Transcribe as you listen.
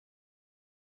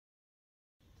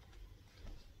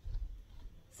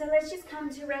So let's just come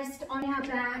to rest on our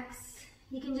backs.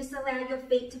 You can just allow your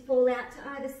feet to fall out to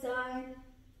either side.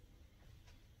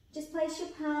 Just place your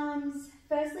palms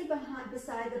firstly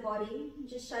beside the body,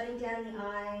 just shutting down the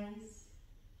eyes.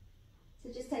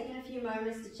 So just taking a few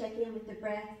moments to check in with the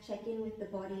breath, check in with the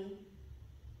body.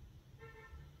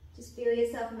 Just feel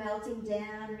yourself melting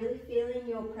down, really feeling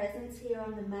your presence here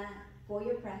on the mat for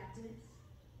your practice.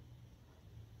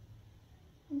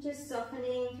 And just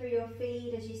softening through your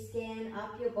feet as you scan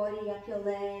up your body, up your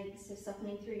legs. So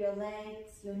softening through your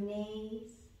legs, your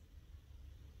knees.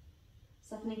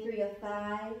 Softening through your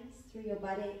thighs, through your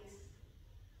buttocks.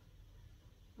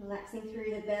 Relaxing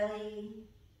through the belly.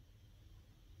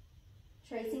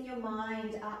 Tracing your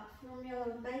mind up from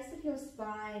your base of your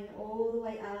spine all the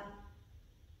way up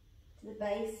to the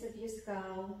base of your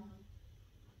skull.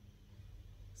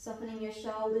 Softening your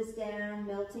shoulders down,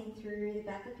 melting through the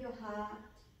back of your heart.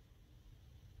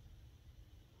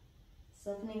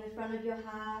 Softening the front of your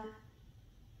heart.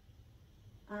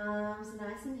 Arms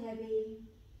nice and heavy.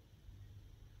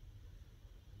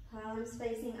 Palms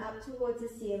facing up towards the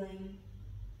ceiling.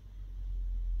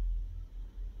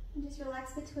 And just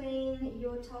relax between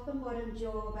your top and bottom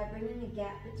jaw by bringing a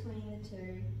gap between the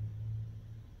two.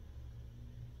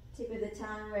 Tip of the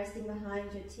tongue resting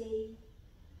behind your teeth.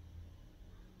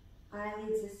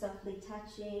 Eyelids are softly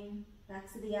touching.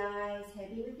 Backs of the eyes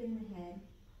heavy within the head.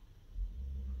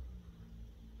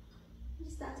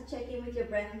 Just start to check in with your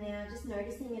breath now, just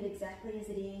noticing it exactly as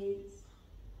it is.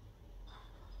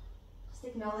 Just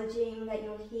acknowledging that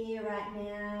you're here right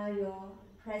now, you're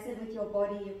present with your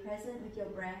body, you're present with your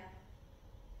breath.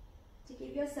 To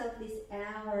give yourself this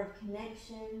hour of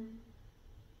connection,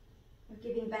 of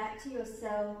giving back to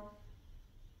yourself.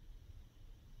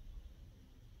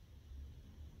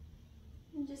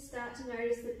 And just start to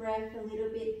notice the breath a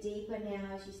little bit deeper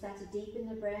now as you start to deepen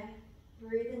the breath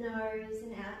through the nose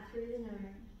and out through the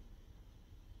nose.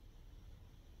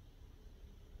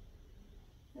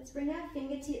 Let's bring our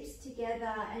fingertips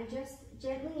together and just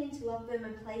gently interlock them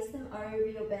and place them over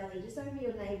your belly, just over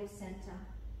your navel center.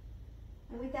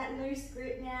 And with that loose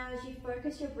grip now, as you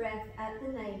focus your breath at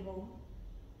the navel,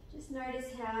 just notice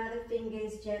how the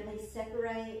fingers gently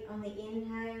separate on the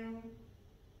inhale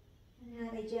and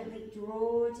how they gently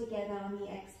draw together on the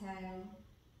exhale.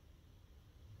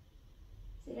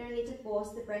 So you don't need to force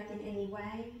the breath in any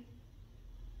way.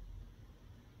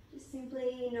 Just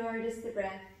simply notice the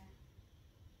breath.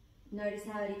 Notice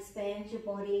how it expands your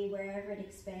body wherever it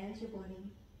expands your body.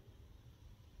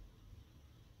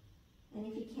 And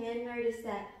if you can notice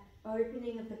that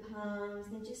opening of the palms,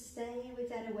 then just stay with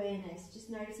that awareness, just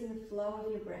noticing the flow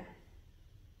of your breath.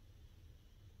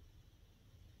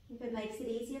 If it makes it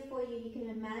easier for you, you can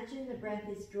imagine the breath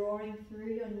is drawing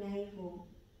through your navel,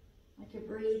 like you're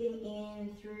breathing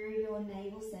in through your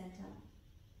navel center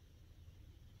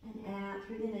and out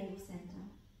through the navel center.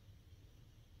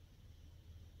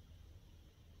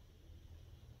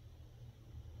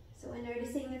 So we're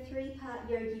noticing the three-part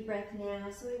yogi breath now.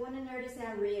 So we want to notice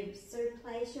our ribs. So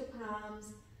place your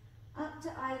palms up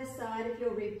to either side of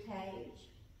your rib cage.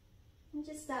 And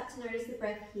just start to notice the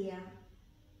breath here.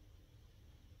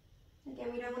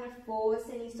 Again, we don't want to force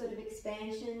any sort of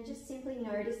expansion, just simply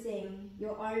noticing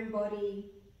your own body,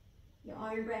 your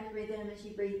own breath rhythm as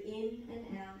you breathe in and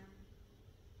out.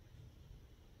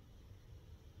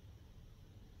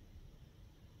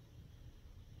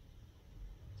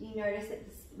 Do you notice that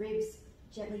the ribs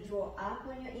gently draw up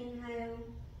on your inhale?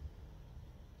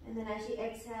 And then as you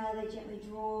exhale, they gently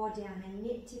draw down and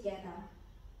knit together.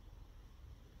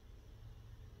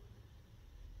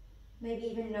 Maybe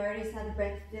even notice how the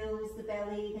breath fills the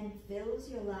belly, then fills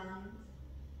your lungs.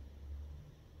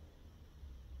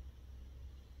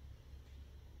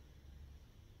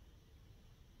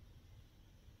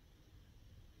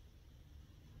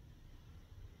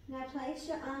 Now place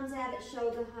your arms out at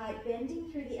shoulder height,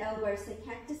 bending through the elbows, so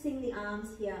cactusing the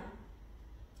arms here.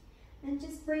 And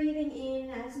just breathing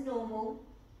in as normal.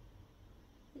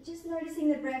 But just noticing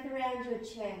the breath around your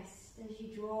chest as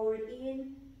you draw it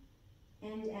in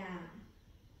and out.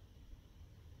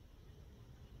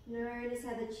 Notice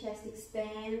how the chest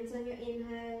expands on your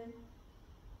inhale.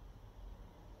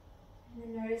 And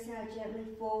then notice how it gently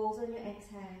falls on your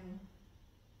exhale.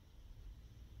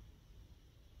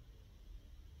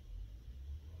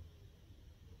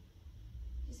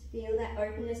 Feel that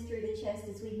openness through the chest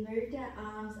as we've moved our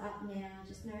arms up now,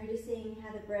 just noticing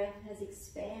how the breath has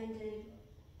expanded,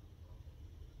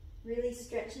 really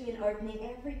stretching and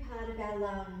opening every part of our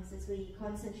lungs as we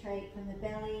concentrate from the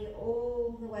belly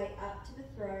all the way up to the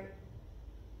throat.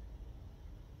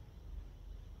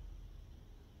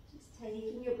 Just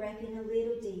taking your breath in a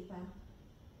little deeper.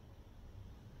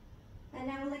 And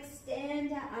now we'll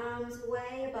extend our arms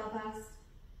way above us.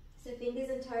 So fingers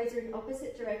and toes are in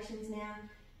opposite directions now.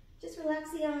 Just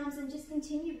relax the arms and just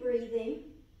continue breathing.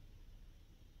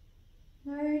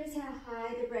 Notice how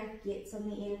high the breath gets on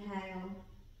the inhale.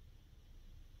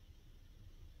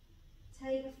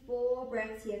 Take 4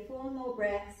 breaths here, 4 more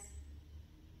breaths.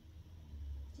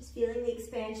 Just feeling the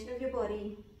expansion of your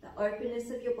body, the openness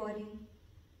of your body.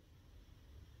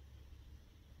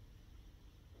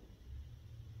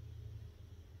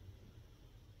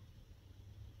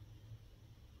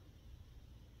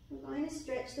 We're going to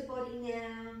stretch the body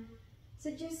now. So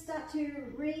just start to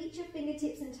reach your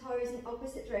fingertips and toes in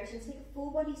opposite directions. Take a full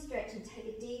body stretch and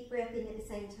take a deep breath in at the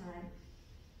same time.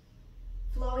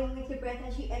 Flowing with your breath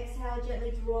as you exhale,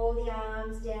 gently draw the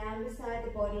arms down beside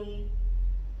the body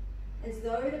as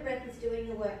though the breath is doing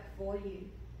the work for you.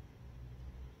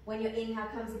 When your inhale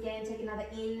comes again, take another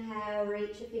inhale,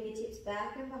 reach your fingertips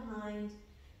back and behind,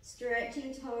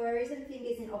 stretching toes and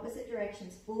fingers in opposite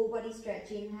directions. Full body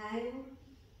stretch, inhale.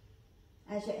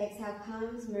 As your exhale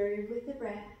comes, move with the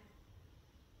breath.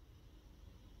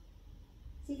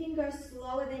 See if you can go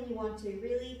slower than you want to.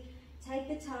 Really take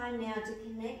the time now to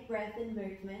connect breath and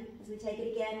movement. As we take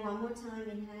it again, one more time,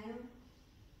 inhale.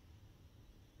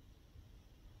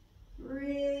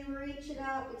 Really reach it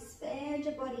up, expand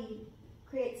your body.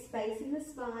 Create space in the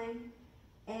spine.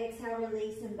 Exhale,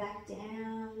 release and back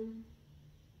down.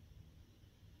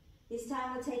 This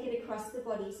time we'll take it across the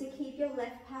body. So keep your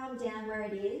left palm down where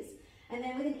it is. And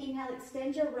then with an inhale,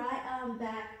 extend your right arm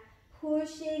back,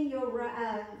 pushing your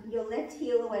left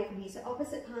heel away from you. So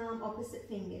opposite palm, opposite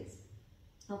fingers.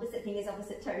 Opposite fingers,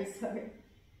 opposite toes, sorry.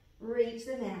 Reach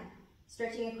them out.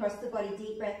 Stretching across the body,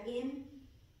 deep breath in.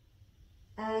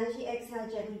 As you exhale,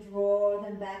 gently draw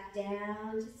them back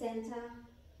down to center.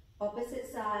 Opposite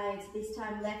sides, this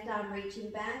time left arm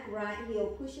reaching back, right heel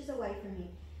pushes away from you.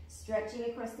 Stretching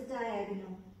across the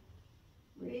diagonal.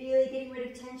 Really getting rid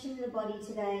of tension in the body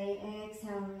today.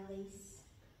 Exhale, release.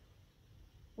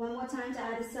 One more time to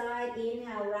either side.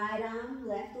 Inhale, right arm,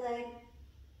 left leg.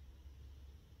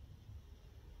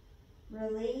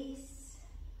 Release.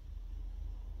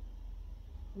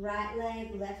 Right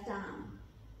leg, left arm.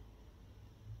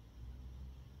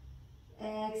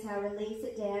 Exhale, release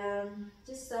it down.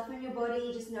 Just soften your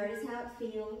body, just notice how it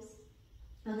feels.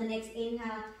 On the next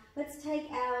inhale, let's take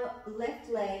our right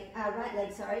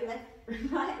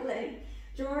leg,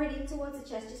 draw it in towards the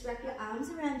chest, just wrap your arms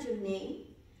around your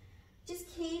knee. Just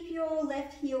keep your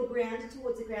left heel grounded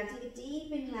towards the ground. Take a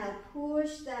deep inhale,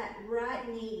 push that right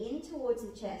knee in towards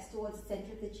the chest, towards the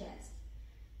center of the chest.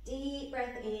 Deep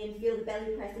breath in, feel the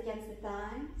belly press against the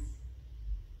thighs.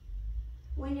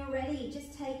 When you're ready,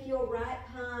 just take your right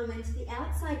palm into the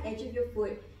outside edge of your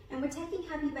foot. And we're taking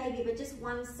happy baby, but just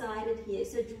one-sided here.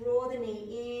 So draw the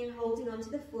knee in, holding onto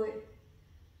the foot.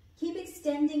 Keep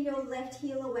extending your left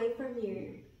heel away from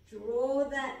you. Draw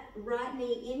that right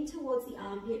knee in towards the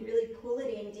armpit. Really pull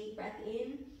it in, deep breath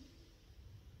in.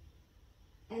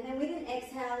 And then with an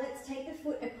exhale, let's take the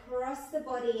foot across the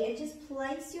body and just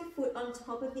place your foot on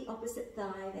top of the opposite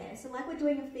thigh there. So like we're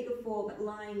doing a figure 4, but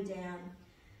lying down.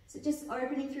 So just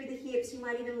opening through the hips. You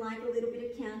might even like a little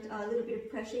bit of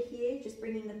pressure here, just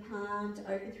bringing the palm to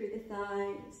open through the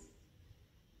thighs.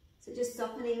 So just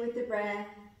softening with the breath,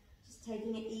 just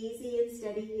taking it easy and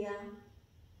steady here.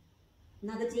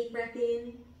 Another deep breath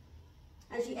in.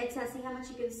 As you exhale, see how much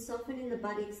you can soften in the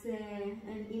buttocks there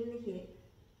and in the hip.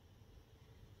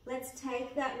 Let's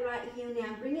take that right heel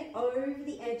now, bring it over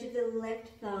the edge of the left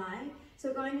thigh. So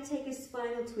we're going to take a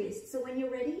spinal twist. So when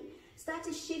you're ready, start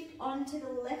to shift onto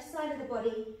the left side of the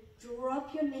body,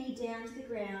 drop your knee down to the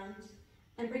ground,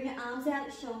 and bring your arms out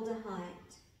at shoulder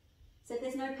height. So if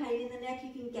there's no pain in the neck,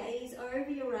 you can gaze over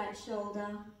your right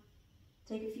shoulder.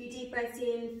 Take a few deep breaths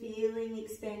in, feeling the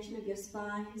expansion of your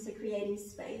spine, so creating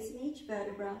space in each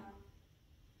vertebra.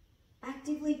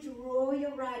 Actively draw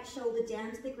your right shoulder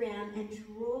down to the ground and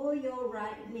draw your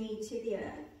right knee to the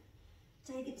earth.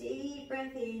 Take a deep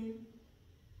breath in.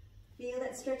 Feel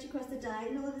that stretch across the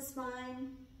diagonal of the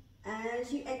spine.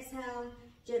 As you exhale,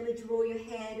 gently draw your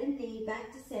head and knee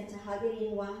back to center. Hug it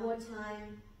in one more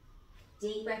time.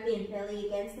 Deep breath in, belly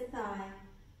against the thigh.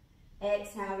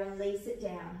 Exhale, release it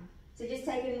down. So just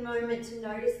take a moment to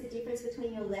notice the difference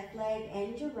between your left leg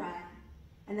and your right.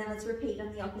 And then let's repeat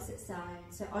on the opposite side.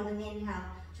 So on an inhale,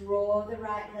 draw the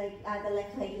left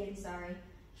leg in,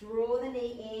 Draw the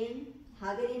knee in,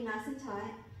 hug it in nice and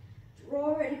tight.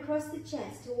 Draw it across the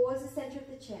chest, towards the center of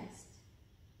the chest.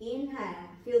 Inhale,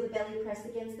 feel the belly press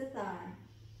against the thigh.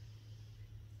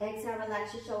 Exhale,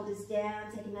 relax your shoulders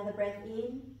down, take another breath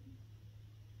in.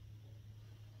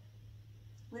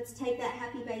 Let's take that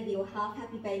happy baby or half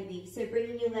happy baby. So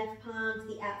bringing your left palm to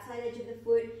the outside edge of the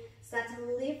foot, start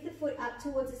to lift the foot up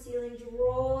towards the ceiling,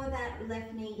 draw that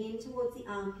left knee in towards the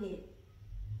armpit.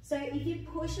 So if you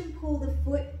push and pull the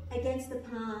foot against the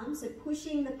palm, so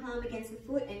pushing the palm against the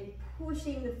foot and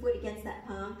pushing the foot against that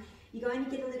palm, you're going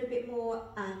to get a little bit more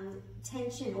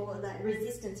tension, or like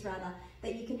resistance rather,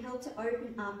 that you can help to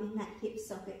open up in that hip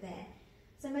socket there.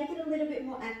 So make it a little bit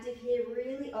more active here,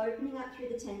 really opening up through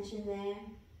the tension there.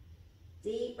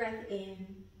 Deep breath in.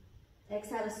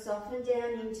 Exhale to soften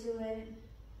down into it.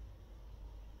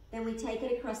 Then we take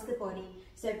it across the body.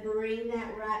 So bring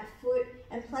that right foot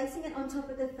and placing it on top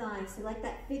of the thigh. So like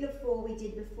that figure 4 we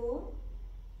did before.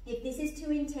 If this is too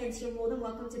intense, you're more than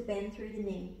welcome to bend through the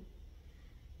knee.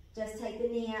 Just take the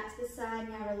knee out to the side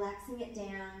now, relaxing it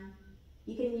down.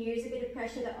 You can use a bit of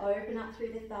pressure to open up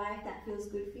through the thigh if that feels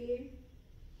good for you.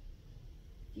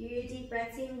 Few deep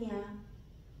breaths in here.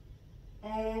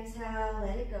 Exhale,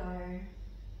 let it go.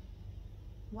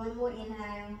 One more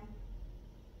inhale.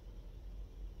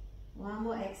 One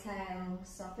more exhale,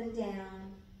 soften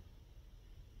down.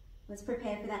 Let's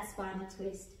prepare for that spinal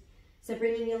twist. So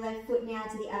bringing your left foot now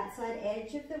to the outside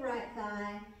edge of the right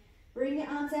thigh. Bring your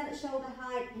arms out at shoulder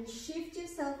height and shift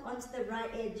yourself onto the right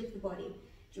edge of the body.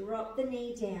 Drop the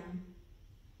knee down,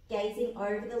 gazing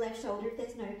over the left shoulder if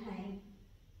there's no pain.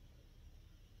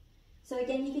 So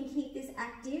again, you can keep this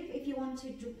active if you want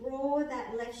to draw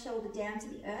that left shoulder down to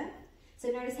the earth. So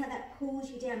notice how that pulls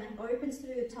you down and opens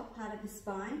through the top part of the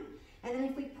spine. And then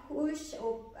if we push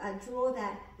or draw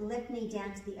that left knee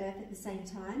down to the earth at the same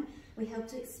time, we help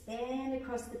to expand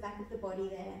across the back of the body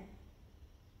there.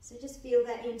 So just feel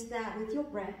that into that with your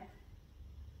breath.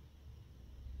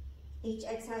 Each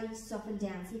exhale you soften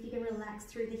down. See if you can relax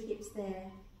through the hips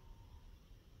there.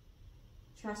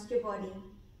 Trust your body.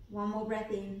 One more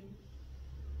breath in.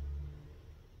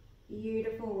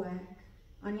 Beautiful work.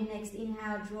 On your next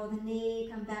inhale, draw the knee,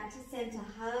 come back to center,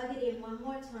 hug it in one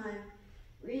more time.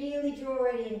 Really draw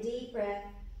it in, deep breath.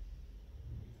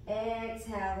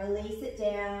 Exhale, release it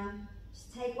down.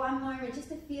 Just take one moment just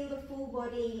to feel the full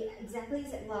body exactly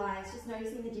as it lies, just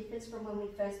noticing the difference from when we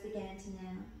first began to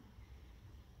now.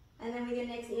 And then with your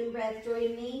next in-breath, draw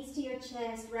your knees to your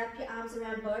chest, wrap your arms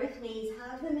around both knees,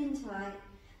 hug them in tight.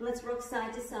 And let's rock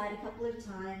side to side a couple of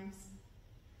times.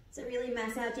 So really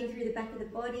massaging through the back of the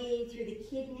body, through the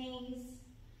kidneys.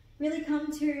 Really come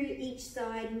to each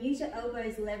side and use your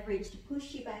elbows leverage to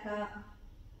push you back up,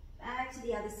 back to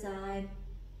the other side.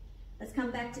 Let's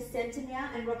come back to center now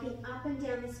and rocking up and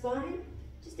down the spine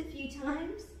just a few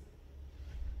times.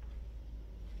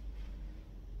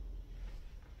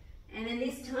 And then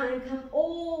this time, come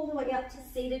all the way up to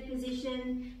seated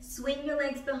position. Swing your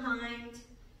legs behind.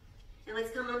 And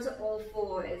let's come onto all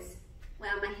fours.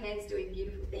 Wow, my head's doing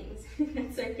beautiful things.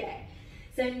 That's okay.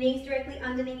 So knees directly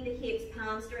underneath the hips,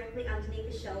 palms directly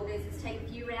underneath the shoulders. Let's take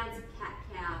a few rounds of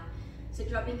cat-cow. So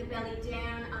dropping the belly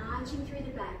down, arching through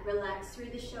the back, relax through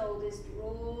the shoulders,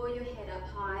 draw your head up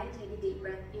high, take a deep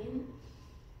breath in.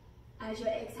 As your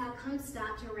exhale comes,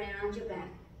 start to round your back,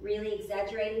 really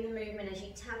exaggerating the movement as you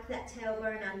tuck that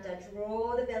tailbone under,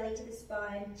 draw the belly to the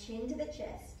spine, chin to the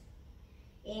chest.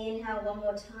 Inhale one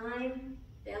more time,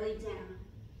 belly down.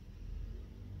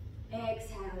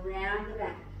 Exhale, round the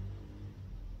back.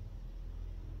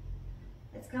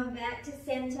 Let's come back to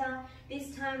center.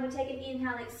 This time we'll take an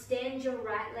inhale, extend your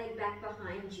right leg back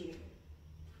behind you.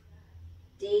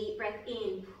 Deep breath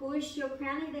in, push your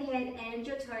crown of the head and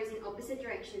your toes in opposite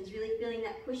directions, really feeling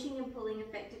that pushing and pulling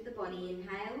effect of the body.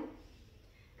 Inhale.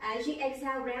 As you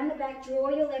exhale, round the back, draw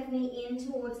your left knee in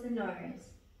towards the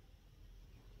nose.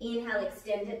 Inhale,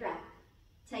 extend it back.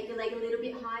 Take your leg a little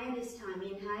bit higher this time.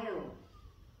 Inhale.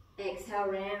 Exhale,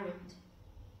 round.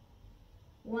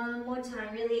 One more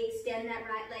time, really extend that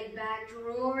right leg back,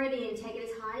 draw it in, take it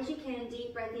as high as you can,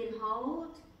 deep breath in,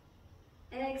 hold.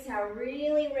 Exhale,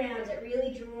 really round it,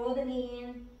 really draw the knee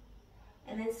in,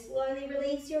 and then slowly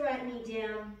release your right knee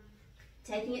down,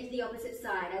 taking it to the opposite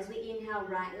side. As we inhale,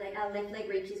 our left leg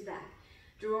reaches back,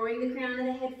 drawing the crown of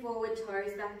the head forward,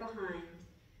 toes back behind.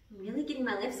 I'm really getting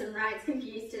my lefts and rights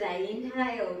confused today.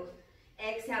 Inhale,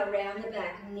 exhale, round the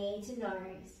back, knee to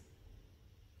nose.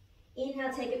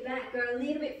 Inhale, take it back, go a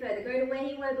little bit further. Go to where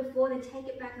you were before, then take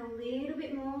it back a little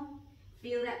bit more.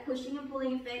 Feel that pushing and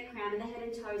pulling effect, crown of the head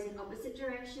and toes in opposite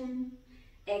direction.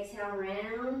 Exhale,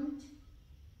 round.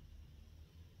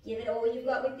 Give it all you've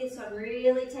got with this one.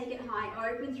 Really take it high,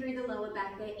 open through the lower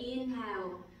back there.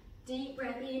 Inhale, deep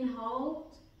breath in,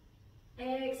 hold.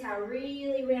 Exhale,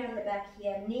 really round the back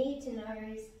here, knee to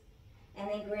nose. And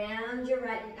then ground your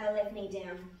left knee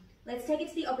down. Let's take it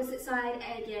to the opposite side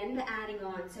again, but adding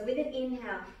on. So with an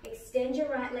inhale, extend your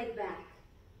right leg back.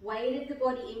 Weight of the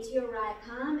body into your right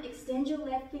palm. Extend your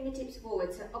left fingertips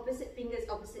forward. So opposite fingers,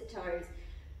 opposite toes.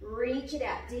 Reach it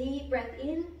out. Deep breath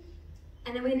in.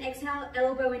 And then with an exhale,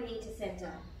 elbow and knee to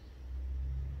center.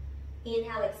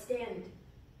 Inhale, extend.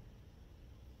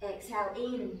 Exhale,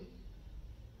 in.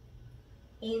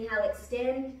 Inhale,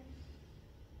 extend.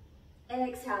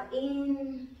 Exhale,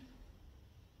 in.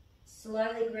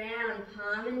 Slowly ground,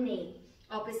 palm and knee.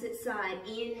 Opposite side,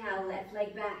 inhale, left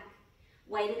leg back.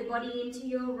 Weight of the body into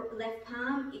your left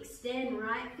palm. Extend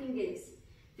right fingers.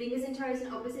 Fingers and toes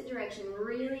in opposite direction.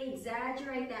 Really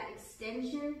exaggerate that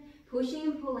extension, pushing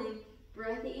and pulling.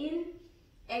 Breath in.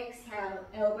 Exhale,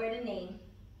 elbow to knee.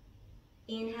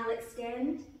 Inhale,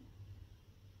 extend.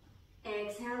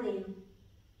 Exhale, in.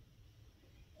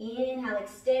 Inhale,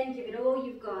 extend. Give it all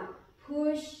you've got.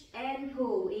 Push and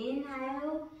pull.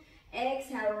 Inhale.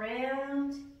 Exhale,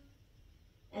 round.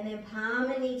 And then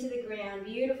palm and knee to the ground.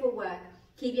 Beautiful work.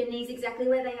 Keep your knees exactly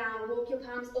where they are. Walk your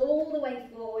palms all the way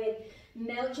forward.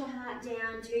 Melt your heart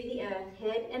down to the earth,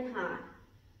 head and heart.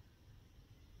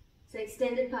 So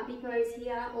extended puppy pose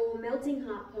here, or melting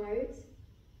heart pose.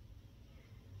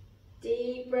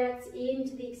 Deep breaths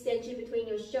into the extension between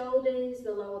your shoulders,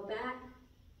 the lower back.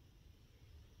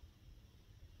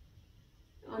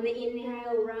 On the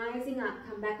inhale, rising up,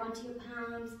 come back onto your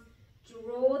palms.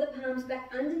 Draw the palms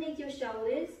back underneath your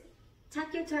shoulders.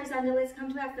 Tuck your toes under. Let's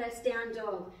come to our first down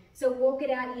dog. So walk it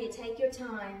out here. Take your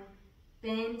time.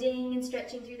 Bending and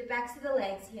stretching through the backs of the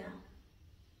legs here.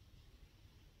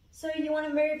 So you want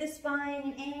to move the spine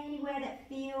in anywhere that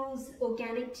feels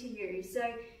organic to you. So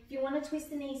if you want to twist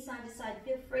the knees side to side,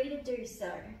 feel free to do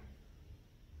so.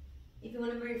 If you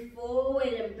want to move forward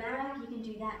and back, you can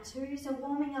do that too. So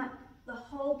warming up the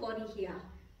whole body here.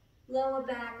 Lower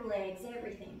back, legs,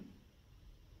 everything.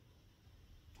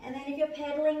 And then if you're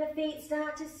pedaling the feet,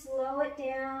 start to slow it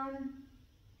down.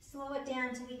 Slow it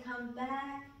down till we come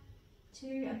back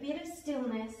to a bit of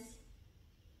stillness.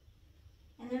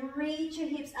 And then reach your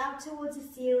hips up towards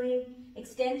the ceiling.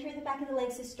 Extend through the back of the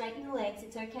legs, so straighten the legs.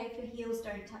 It's okay if your heels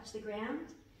don't touch the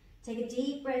ground. Take a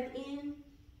deep breath in.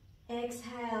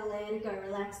 Exhale, let it go.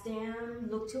 Relax down.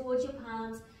 Look towards your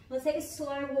palms. Let's take a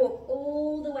slow walk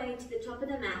all the way to the top of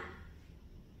the mat.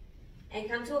 And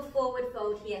come to a forward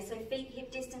fold here, so feet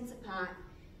hip distance apart.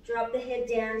 Drop the head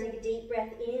down, take a deep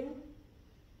breath in.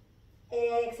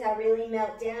 Exhale, really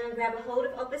melt down. Grab a hold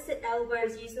of opposite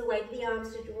elbows. Use the weight of the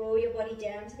arms to draw your body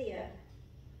down to the earth.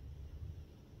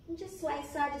 And just sway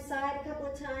side to side a couple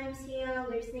of times here,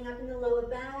 loosening up in the lower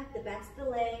back, the backs of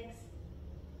the legs.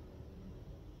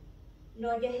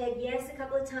 Nod your head yes a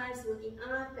couple of times, looking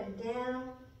up and down.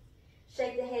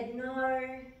 Shake the head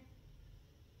no.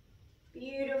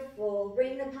 Beautiful.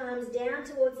 Bring the palms down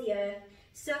towards the earth.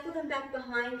 Circle them back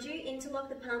behind you. Interlock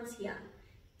the palms here.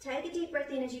 Take a deep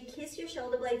breath in as you kiss your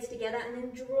shoulder blades together and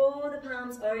then draw the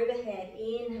palms overhead.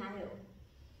 Inhale.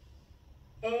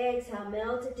 Exhale,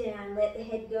 melt it down. Let the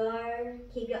head go.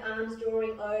 Keep your arms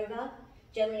drawing over.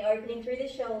 Gently opening through the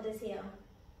shoulders here.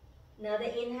 Another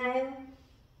inhale.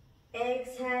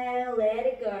 Exhale, let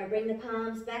it go. Bring the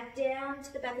palms back down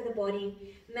to the back of the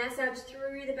body. Massage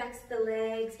through the backs of the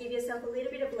legs. Give yourself a little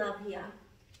bit of love here.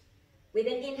 With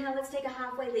an inhale, let's take a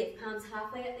halfway lift. Palms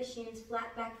halfway up the shins,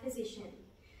 flat back position.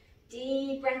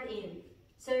 Deep breath in.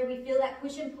 So we feel that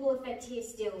push and pull effect here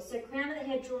still. So crown of the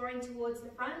head drawing towards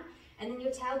the front, and then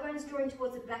your tailbone's drawing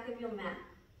towards the back of your mat.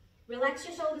 Relax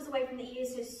your shoulders away from the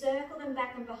ears, so circle them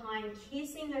back and behind,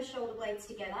 kissing those shoulder blades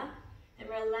together, and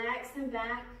relax them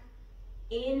back.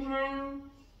 Inhale,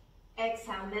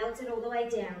 exhale, melt it all the way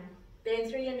down.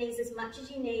 Bend through your knees as much as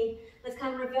you need. Let's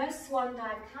come reverse swan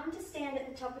dive. Come to stand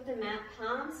at the top of the mat,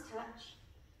 palms touch.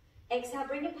 Exhale,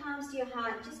 bring your palms to your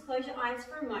heart. Just close your eyes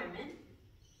for a moment.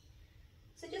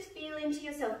 So just feel into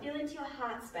yourself, feel into your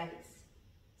heart space.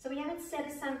 So we haven't set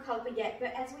a sankalpa yet,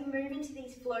 but as we move into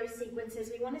these flow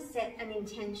sequences, we want to set an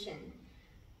intention.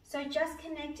 So just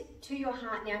connect to your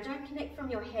heart now. Don't connect from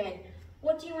your head.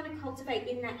 What do you want to cultivate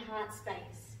in that heart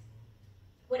space?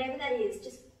 Whatever that is,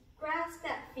 just grasp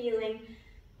that feeling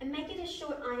and make it a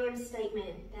short I am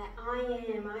statement. That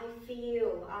I am, I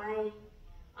feel, I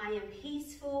am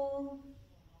peaceful,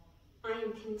 I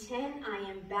am content, I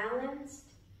am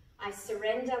balanced, I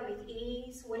surrender with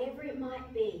ease, whatever it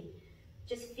might be.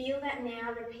 Just feel that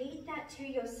now. Repeat that to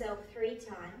yourself 3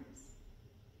 times.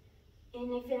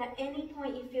 And if at any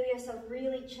point you feel yourself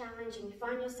really challenged and you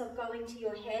find yourself going to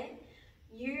your head,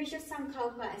 use your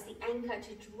sankalpa as the anchor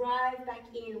to drive back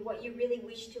in what you really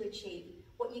wish to achieve,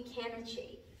 what you can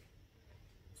achieve.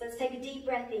 So let's take a deep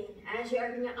breath in. As you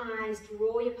open your eyes,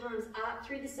 draw your palms up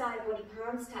through the side body,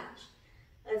 palms touch.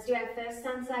 Let's do our first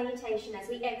sun salutation as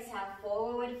we exhale,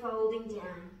 forward folding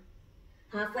down.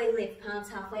 Halfway lift, palms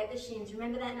halfway up the shins.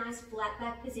 Remember that nice flat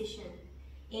back position.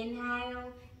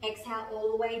 Inhale, exhale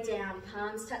all the way down,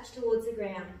 palms touch towards the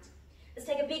ground. Let's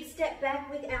take a big step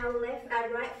back with our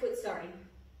right foot,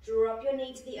 Drop your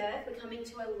knee to the earth, we're coming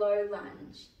to a low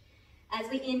lunge. As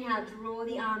we inhale, draw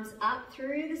the arms up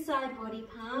through the side body,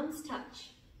 palms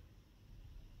touch.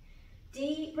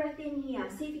 Deep breath in here.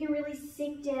 See if you can really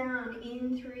sink down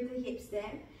in through the hips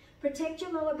there. Protect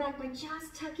your lower back by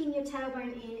just tucking your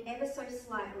tailbone in ever so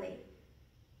slightly.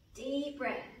 Deep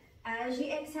breath. As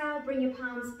you exhale, bring your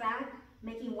palms back,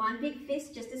 making one big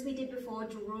fist, just as we did before.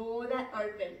 Draw that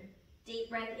open. Deep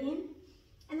breath in.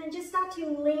 And then just start to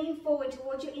lean forward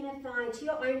towards your inner thigh to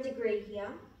your own degree here.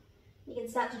 You can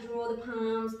start to draw the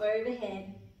palms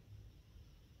overhead.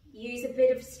 Use a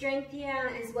bit of strength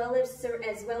here as well as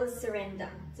surrender.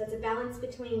 So it's a balance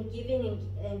between giving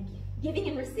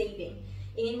and receiving.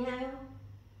 Inhale.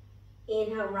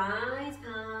 Inhale, rise,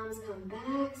 palms, come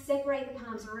back. Separate the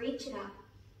palms, reach it up.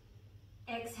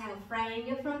 Exhale, frame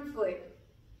your front foot.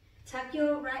 Tuck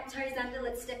your right toes under,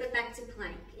 let's step it back to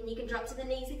plank. And you can drop to the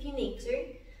knees if you need to.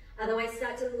 Otherwise,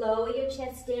 start to lower your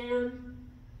chest down.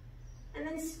 And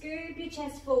then scoop your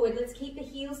chest forward. Let's keep the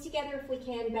heels together if we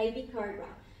can, baby cobra.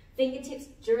 Fingertips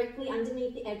directly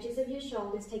underneath the edges of your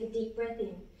shoulders. Take a deep breath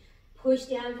in. Push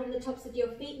down from the tops of your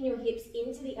feet and your hips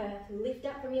into the earth. Lift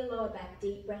up from your lower back.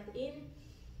 Deep breath in.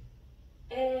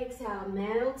 Exhale,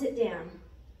 melt it down.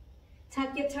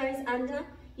 Tuck your toes under.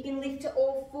 You can lift to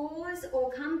all fours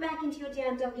or come back into your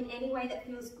down dog in any way that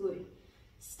feels good.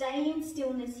 Stay in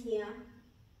stillness here.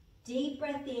 Deep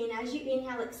breath in. As you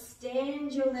inhale,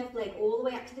 extend your left leg all the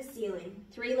way up to the ceiling.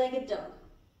 Three-legged dog.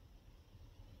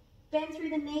 Bend through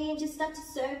the knee and just start to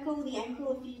circle the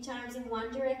ankle a few times in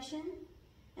one direction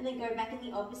and then go back in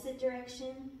the opposite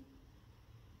direction.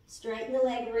 Straighten the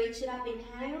leg, reach it up,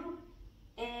 inhale.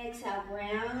 Exhale,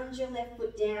 ground your left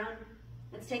foot down.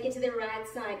 Let's take it to the right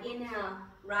side. Inhale,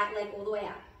 right leg all the way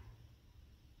up.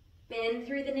 Bend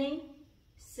through the knee,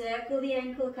 circle the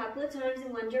ankle a couple of times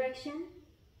in one direction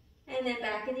and then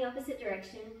back in the opposite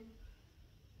direction.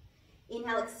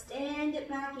 Inhale, extend it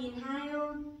back,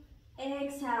 inhale.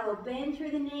 Exhale, bend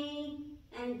through the knee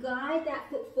and guide that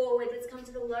foot forward. Let's come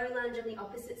to the low lunge on the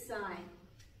opposite side.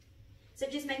 So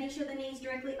just making sure the knee's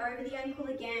directly over the ankle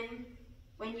again.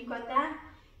 When you've got that,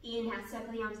 inhale,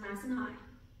 circle the arms nice and high.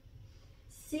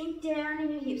 Sink down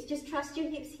in your hips. Just trust your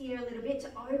hips here a little bit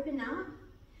to open up.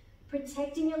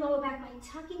 Protecting your lower back by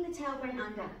tucking the tailbone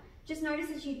under. Just notice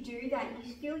as you do that,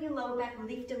 you feel your lower back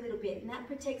lift a little bit, and that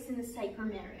protects in the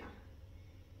sacrum area.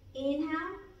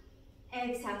 Inhale.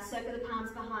 Exhale, circle the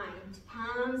palms behind.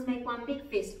 Palms make one big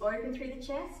fist. Open through the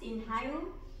chest. Inhale.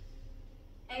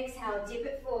 Exhale, dip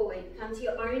it forward. Come to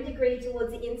your own degree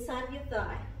towards the inside of your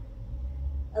thigh.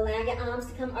 Allow your arms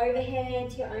to come overhead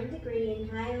to your own degree.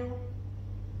 Inhale.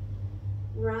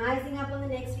 Rising up on the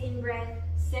next in-breath.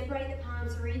 Separate the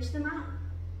palms, reach them up.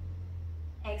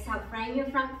 Exhale, frame your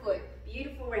front foot.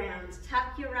 Beautiful round.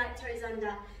 Tuck your right toes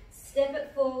under. Step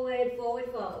it forward, forward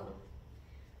fold.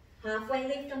 Halfway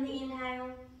lift on the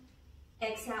inhale.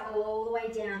 Exhale all the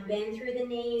way down. Bend through the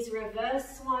knees.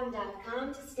 Reverse swan dive.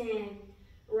 Come to stand.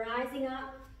 Rising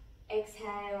up.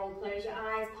 Exhale. Close your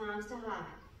eyes. Palms to heart.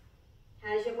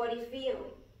 How does your body feel?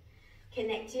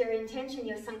 Connect to your intention,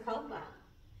 your sankalpa.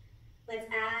 Let's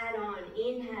add on.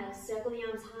 Inhale. Circle the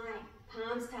arms high.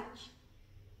 Palms touch.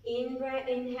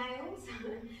 Inhales.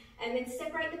 And then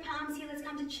separate the palms here. Let's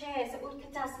come to chair. So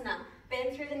Utkatasana.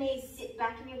 Bend through the knees, sit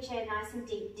back in your chair nice and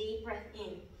deep. Deep breath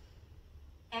in.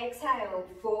 Exhale,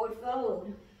 forward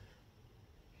fold.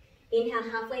 Inhale,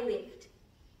 halfway lift.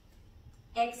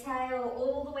 Exhale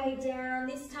all the way down.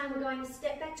 This time we're going to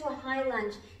step back to a high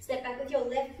lunge. Step back with your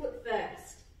left foot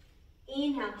first.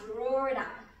 Inhale, draw it up.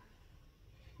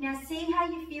 Now see how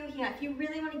you feel here. If you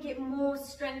really want to get more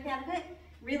strength out of it,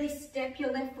 really step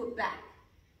your left foot back.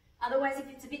 Otherwise, if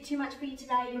it's a bit too much for you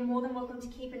today, you're more than welcome to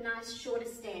keep a nice shorter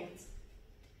stance.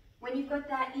 When you've got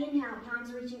that inhale,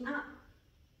 palms reaching up,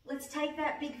 let's take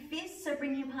that big fist, so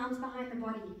bring your palms behind the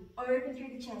body, open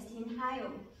through the chest,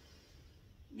 inhale.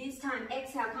 This time,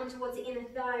 exhale, come towards the inner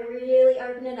thigh, really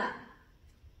open it up.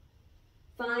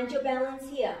 Find your balance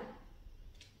here.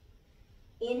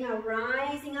 Inhale,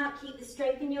 rising up, keep the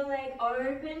strength in your leg,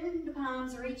 open the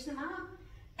palms, reach them up.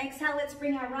 Exhale, let's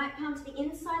bring our right palm to the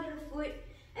inside of the foot,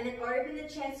 and then open the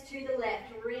chest to the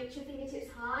left. Reach your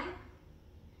fingertips high.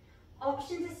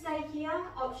 Option to stay here,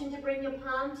 option to bring your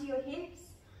palm to your hips,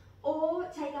 or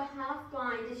take a half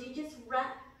bind as you just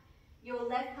wrap your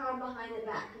left palm behind the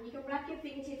back. And you can wrap your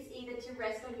fingertips either to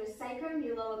rest on your sacrum,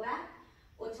 your lower back,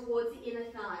 or towards the inner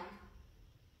thigh.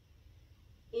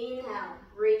 Inhale,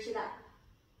 reach it up.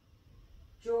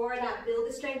 Draw it up, build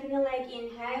the strength in the leg.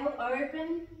 Inhale,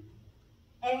 open.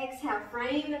 Exhale,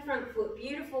 frame the front foot.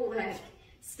 Beautiful work.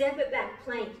 Step it back,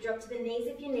 plank. Drop to the knees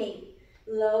if you need.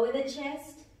 Lower the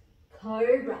chest,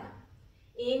 cobra.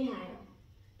 Inhale.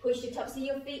 Push the tops of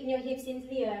your feet and your hips into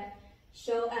the earth.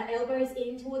 Elbows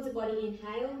in towards the body.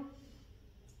 Inhale.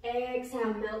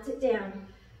 Exhale, melt it down.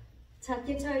 Tuck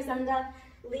your toes under.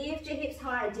 Lift your hips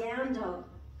high, down dog.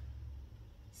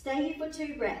 Stay here for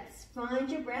 2 breaths. Find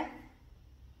your breath.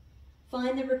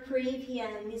 Find the reprieve here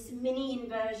in this mini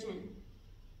inversion.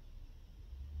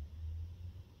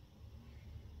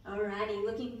 Alrighty,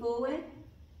 looking forward.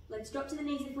 Let's drop to the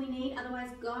knees if we need, otherwise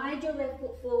guide your left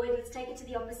foot forward. Let's take it to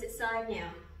the opposite side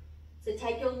now. So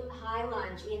take your high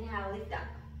lunge, inhale, lift up.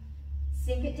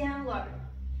 Sink it down low.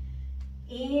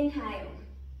 Inhale,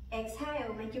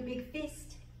 exhale, make your big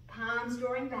fist. Palms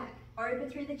drawing back, open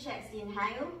through the chest.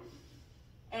 Inhale,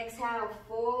 exhale,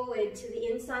 forward to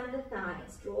the inside of the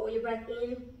thighs. Draw your breath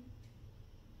in.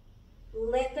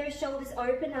 Let those shoulders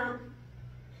open up.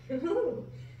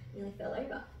 Nearly fell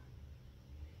over.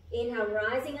 Inhale,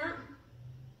 rising up.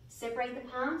 Separate the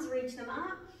palms, reach them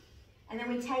up. And then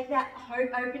we take that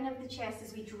open of the chest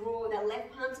as we draw that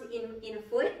left palm to the inner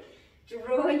foot.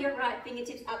 Draw your right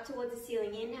fingertips up towards the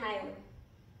ceiling. Inhale.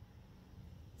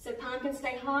 So palm can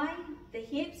stay high, the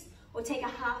hips, or take a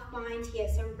half bind here.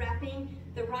 So wrapping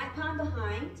the right palm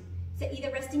behind. So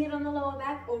either resting it on the lower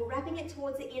back or wrapping it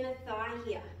towards the inner thigh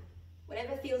here.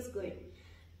 Whatever feels good.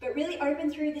 But really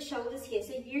open through the shoulders here.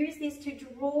 So use this to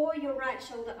draw your right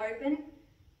shoulder open,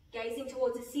 gazing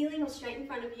towards the ceiling or straight in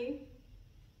front of you.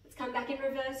 Let's come back in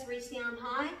reverse, reach the arm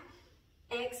high.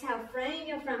 Exhale, frame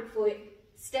your front foot.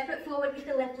 Step it forward with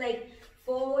the left leg.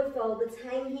 Forward fold. Let's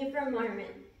hang here for a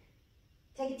moment.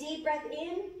 Take a deep breath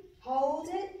in, hold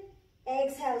it.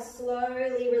 Exhale,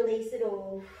 slowly release it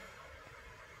all.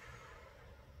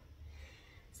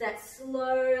 So that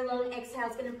slow, long exhale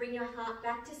is going to bring your heart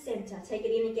back to center. Take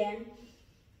it in again.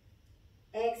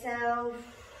 Exhale.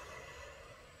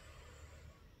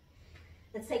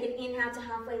 Let's take an inhale to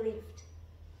halfway lift.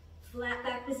 Flat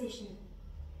back position.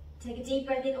 Take a deep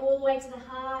breath in all the way to the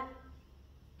heart.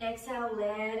 Exhale,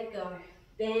 let it go.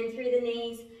 Bend through the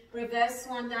knees. Reverse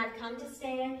swan dive. Come to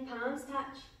stand. Palms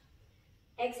touch.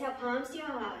 Exhale, palms to your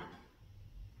heart.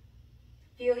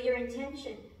 Feel your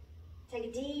intention. Take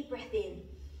a deep breath in.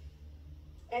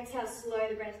 Exhale, slow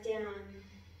the breath down.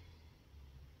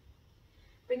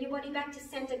 Bring your body back to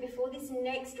center before this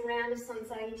next round of sun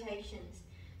salutations.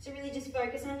 So really just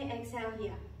focus on your exhale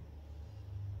here.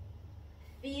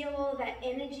 Feel all that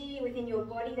energy within your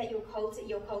body that you're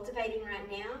cultivating right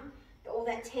now. All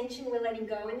that tension we're letting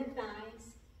go in the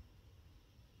thighs.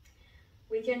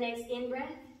 With your next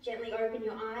in-breath, gently open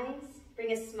your eyes.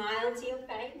 Bring a smile to your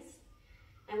face.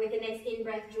 And with the next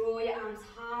in-breath, draw your arms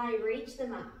high, reach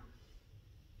them up.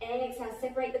 Exhale,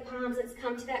 separate the palms. Let's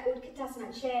come to that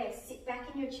Utkatasana chair. Sit back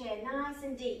in your chair, nice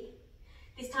and deep.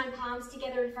 This time, palms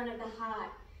together in front of the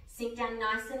heart. Sink down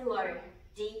nice and low.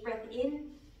 Deep breath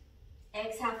in.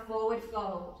 Exhale, forward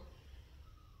fold.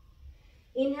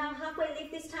 Inhale, halfway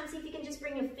lift. This time, see if you can just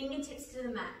bring your fingertips to the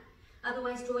mat.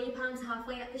 Otherwise, draw your palms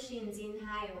halfway up the shins.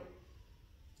 Inhale.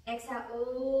 Exhale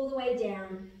all the way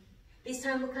down. This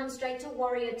time, we'll come straight to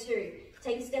warrior two.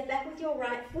 Take a step back with your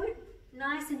right foot.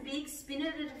 Nice and big. Spin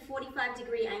it at a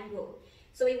 45-degree angle.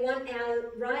 So we want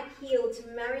our right heel to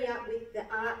marry up with the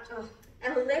arch.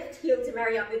 Our left heel to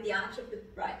marry up with the arch of the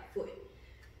right foot.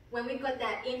 When we've got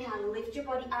that, inhale, lift your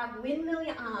body up, windmill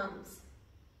your arms.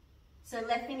 So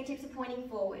left fingertips are pointing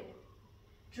forward.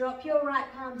 Drop your right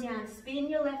palm down, spin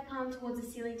your left palm towards the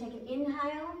ceiling. Take an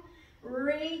inhale,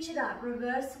 reach it up,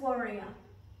 reverse warrior.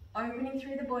 Opening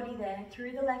through the body there,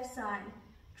 through the left side.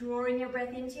 Drawing your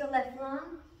breath into your left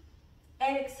lung.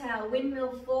 Exhale,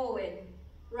 windmill forward.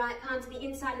 Right palm to the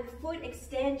inside of the foot.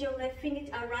 Extend your right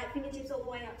fingertips all the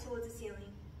way up towards the ceiling.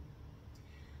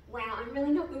 Wow, I'm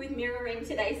really not good with mirroring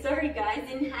today. Sorry guys,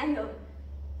 inhale.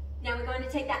 Now we're going to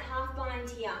take that half bind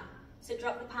here. So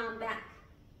drop the palm back.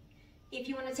 If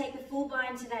you want to take the full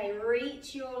bind today,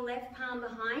 reach your left palm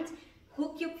behind,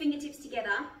 hook your fingertips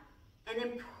together, and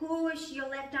then push your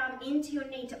left arm into your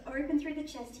knee to open through the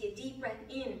chest here. Deep breath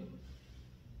in.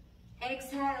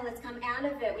 Exhale, let's come out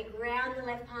of it. We ground the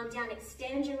left palm down.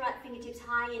 Extend your right fingertips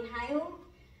high. Inhale.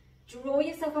 Draw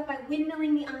yourself up by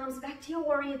windmilling the arms back to your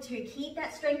warrior two. Keep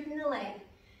that strength in the leg.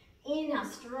 Inhale,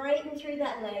 straighten through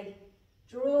that leg.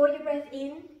 Draw your breath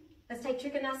in. Let's take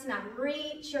Trikonasana.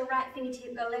 Reach your left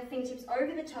fingertips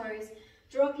over the toes.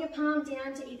 Drop your palm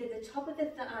down to either the top of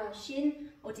the shin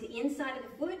or to the inside of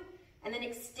the foot, and then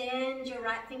extend your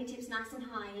right fingertips nice and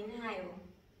high. Inhale.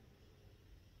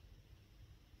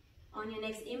 On your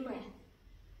next in-breath,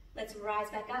 let's rise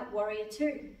back up. Warrior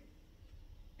 2.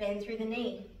 Bend through the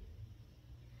knee.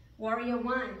 Warrior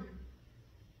 1.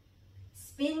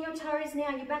 Spin your toes now,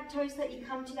 your back toes, so that you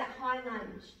come to that high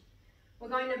lunge. We're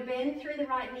going to bend through the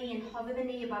right knee and hover the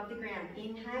knee above the ground.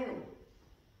 Inhale.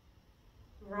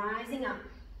 Rising up.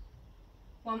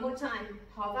 One more time.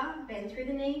 Hover, bend through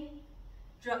the knee.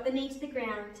 Drop the knee to the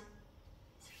ground.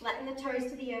 Flatten the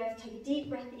toes to the earth. Take a deep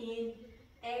breath in.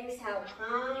 Exhale,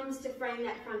 palms to frame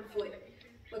that front foot.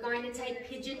 We're going to take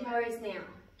pigeon pose now.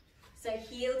 So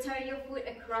heel toe your foot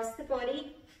across the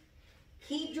body.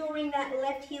 Keep drawing that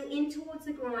left heel in towards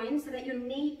the groin so that your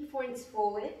knee points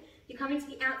forward. You're coming to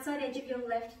the outside edge of your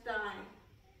left thigh.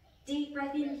 Deep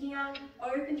breath in here.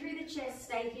 Open through the chest.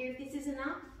 Stay here if this is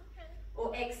enough.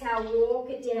 Or exhale,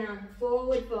 walk it down.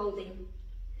 Forward folding.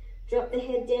 Drop the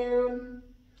head down.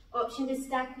 Option to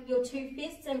stack your 2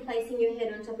 fists and placing your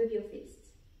head on top of your fists.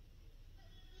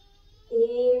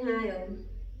 Inhale.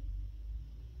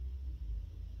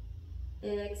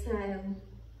 Exhale.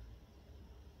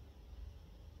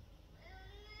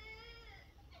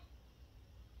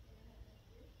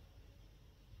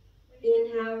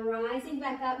 Inhale, rising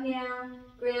back up now.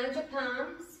 Ground your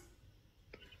palms.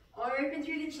 Open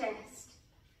through the chest.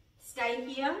 Stay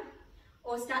here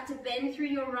or start to bend through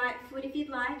your right foot if you'd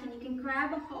like, and you can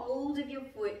grab a hold of your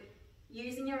foot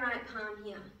using your right palm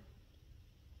here.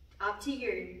 Up to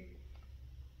you.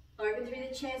 Open through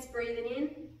the chest, breathing in.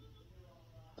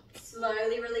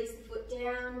 Slowly release the foot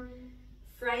down.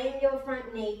 Frame your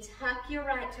front knee. Tuck your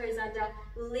right toes under.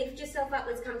 Lift yourself up.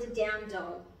 Let's come to down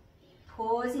dog.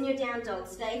 Pause in your down dog.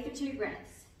 Stay for 2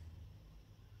 breaths.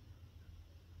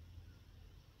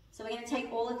 So we're going to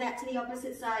take all of that to the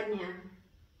opposite side now.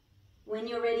 When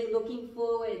you're ready, looking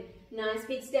forward. Nice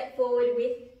big step forward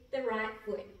with the right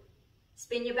foot.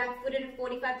 Spin your back foot at a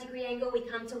 45-degree angle. We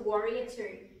come to warrior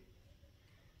 2.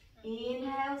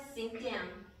 Inhale, sink down.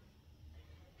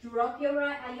 Drop your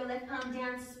left palm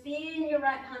down. Spin your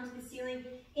right palm to the ceiling.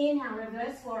 Inhale,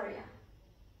 reverse warrior.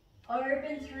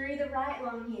 Open through the right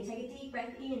lung here. Take a deep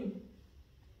breath in.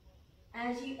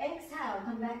 As you exhale,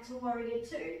 come back to warrior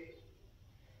 2.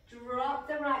 Drop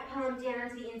the right palm down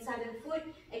to the inside of the foot.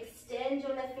 Extend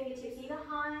your left fingertips either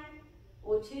high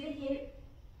or to the hip.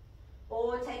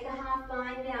 Or take a half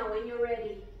bind now when you're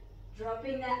ready.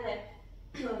 Dropping that left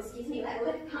that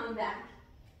left palm back.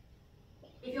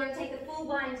 If you want to take the full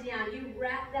bind now, you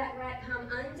wrap that right palm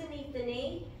underneath the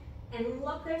knee and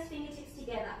lock those fingertips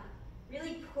together.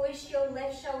 Really push your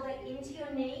left shoulder into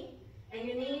your knee and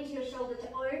your knee into your shoulder to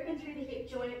open through the hip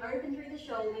joint, open through the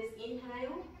shoulders.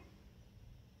 Inhale.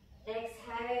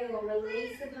 Exhale,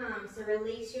 release the palm. So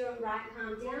release your right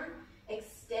palm down,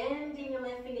 extending your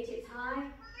left fingertips high.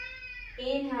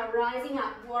 Inhale, rising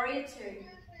up, warrior 2.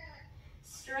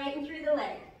 Straighten through the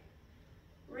leg.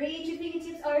 Reach your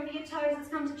fingertips over your toes. Let's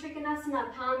come to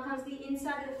Trikonasana. Palm comes to the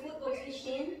inside of the foot or to the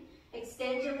shin.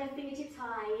 Extend your left fingertips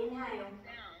high. Inhale.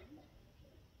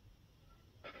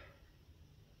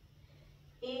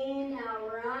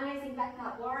 Inhale, rising back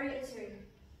up, warrior 2.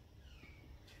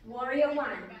 Warrior 1.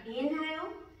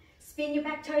 Inhale. Spin your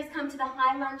back toes, come to the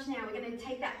high lunge now. We're going to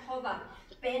take that hover.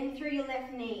 Bend through your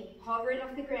left knee. Hover it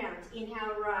off the ground.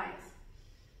 Inhale, rise.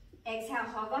 Exhale,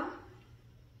 hover.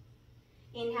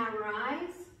 Inhale,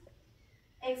 rise.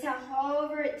 Exhale,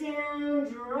 hover it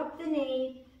down. Drop the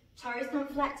knee. Toes come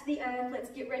flat to the earth.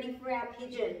 Let's get ready for our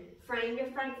pigeon. Frame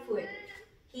your front foot.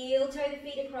 Heel toe the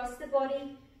feet across the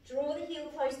body. Draw the heel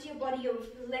close to your body. Your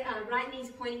right knee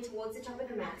is pointing towards the top of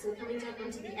the mat. So we're coming down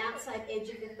onto the outside edge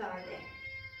of the thigh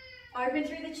there. Open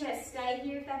through the chest. Stay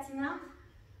here if that's enough.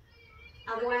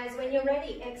 Otherwise, when you're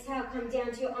ready, exhale, come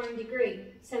down to your own degree.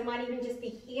 So it might even just be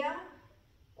here,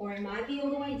 or it might be all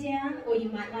the way down, or you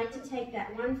might like to take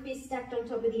that one fist stacked on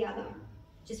top of the other.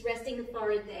 Just resting the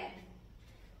forehead there.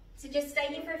 So just stay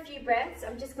here for a few breaths.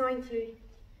 I'm just going to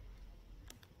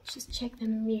just check the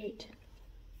mute.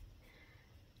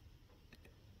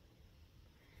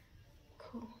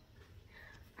 Cool.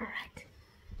 All right.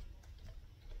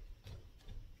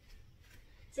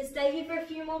 So stay here for a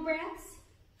few more breaths.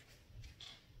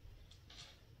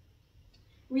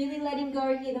 Really letting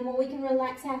go here. The more we can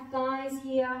relax our thighs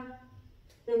here,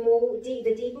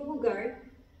 the deeper we'll go.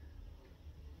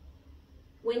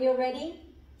 When you're ready,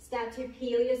 start to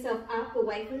peel yourself up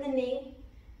away from the knee.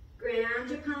 Ground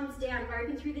your palms down,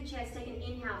 open through the chest. Take an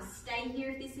inhale. Stay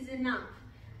here if this is enough.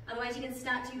 Otherwise, you can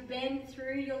start to bend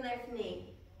through your left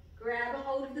knee. Grab a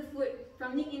hold of the foot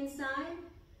from the inside.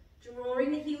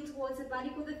 Drawing the heel towards the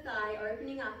buttock or the thigh,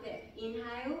 opening up it.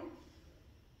 Inhale.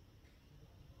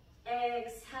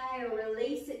 Exhale,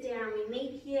 release it down. We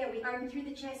meet here, we open through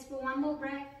the chest for one more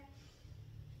breath.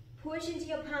 Push into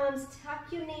your palms, tuck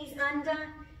your knees under,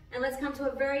 and let's come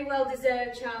to a very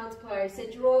well-deserved child's pose. So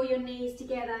draw your knees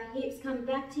together, hips come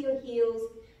back to your heels,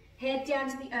 head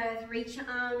down to the earth, reach your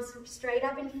arms straight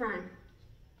up in front.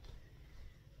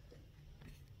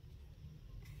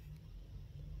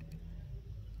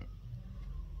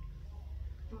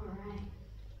 Alright.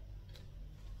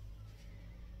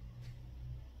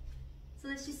 So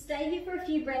let's just stay here for a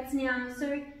few breaths now.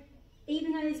 So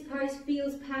even though this pose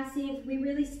feels passive, we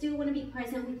really still want to be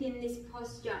present within this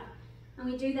posture.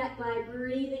 And we do that by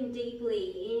breathing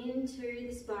deeply into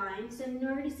the spine. So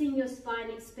noticing your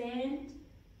spine expand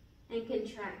and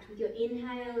contract with your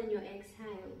inhale and your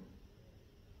exhale.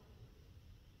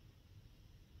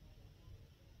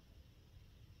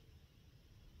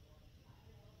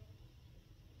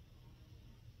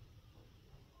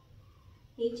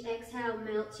 Each exhale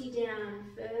melts you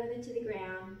down further to the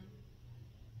ground.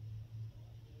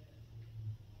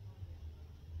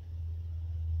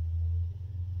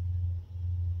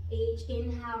 Each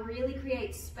inhale really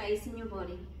creates space in your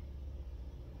body.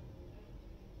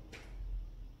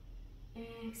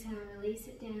 Exhale, release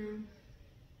it down.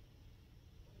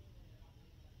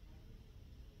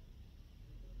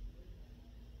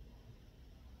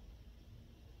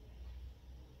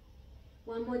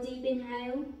 One more deep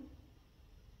inhale.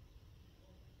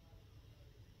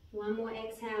 One more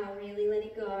exhale, really let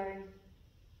it go.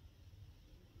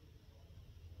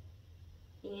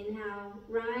 Inhale,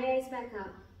 rise back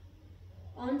up.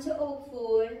 Onto all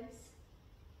fours.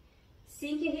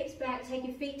 Sink your hips back, take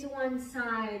your feet to one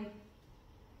side.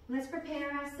 Let's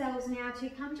prepare ourselves now to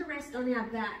come to rest on our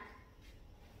back.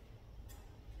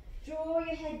 Draw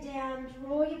your head down,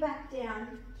 draw your back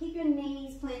down. Keep your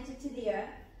knees planted to the earth.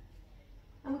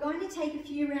 And we're going to take a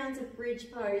few rounds of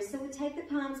bridge pose. So we'll take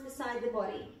the palms beside the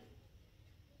body.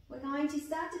 We're going to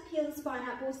start to peel the spine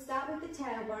up. We'll start with the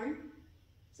tailbone.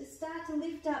 So start to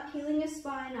lift up, peeling your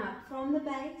spine up from the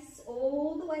base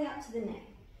all the way up to the neck.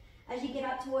 As you get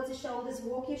up towards the shoulders,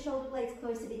 walk your shoulder blades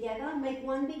closer together. Make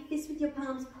one big fist with your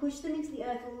palms, push them into the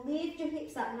earth. Lift your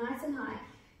hips up nice and high.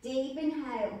 Deep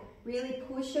inhale. Really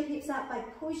push your hips up by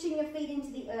pushing your feet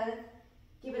into the earth.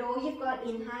 Give it all you've got.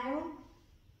 Inhale.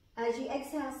 As you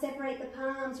exhale, separate the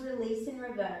palms, release and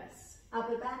reverse.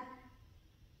 Upper back,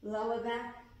 lower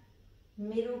back,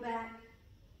 middle back,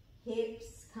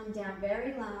 hips, come down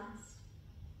very last.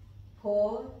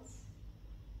 Pause.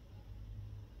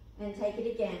 And take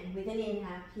it again with an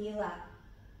inhale, peel up.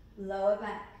 Lower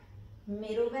back,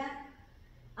 middle back,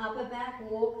 upper back.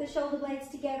 Walk the shoulder blades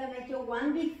together. Make your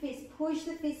one big fist. Push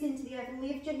the fist into the earth.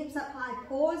 Lift your hips up high.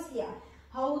 Pause here.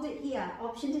 Hold it here.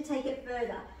 Option to take it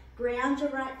further. Ground your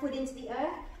right foot into the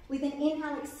earth. With an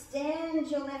inhale, extend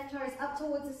your left toes up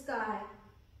towards the sky.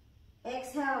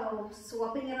 Exhale,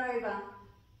 swapping it over.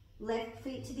 Left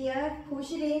feet to the earth,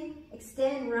 push it in.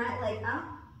 Extend right leg up.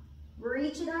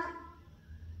 Reach it up.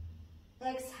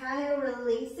 Exhale,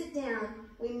 release it down.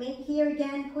 We meet here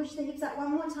again. Push the hips up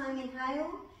one more time.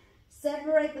 Inhale.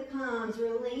 Separate the palms.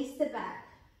 Release the back.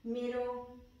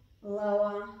 Middle,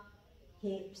 lower,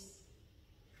 hips.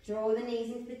 Draw the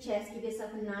knees into the chest. Give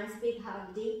yourself a nice big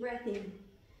hug. Deep breath in.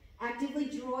 Actively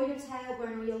draw your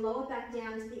tailbone or your lower back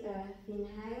down to the earth.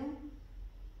 Inhale.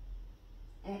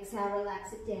 Exhale,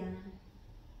 relax it down.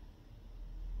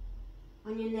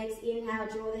 On your next inhale,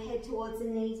 draw the head towards the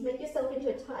knees. Make yourself into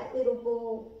a tight little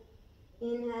ball.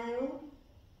 Inhale.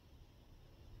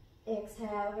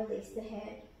 Exhale, release the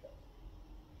head.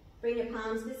 Bring your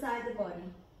palms beside the body.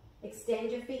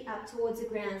 Extend your feet up towards the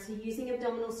ground. So using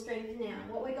abdominal strength now.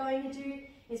 What we're going to do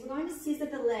is we're going to scissor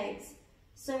the legs.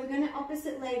 So we're going to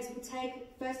opposite legs. We'll take,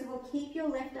 first of all, keep your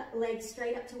left leg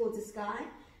straight up towards the sky.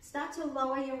 Start to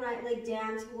lower your right leg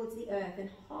down towards the earth and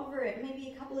hover it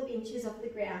maybe a couple of inches off the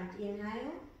ground.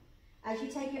 Inhale. As you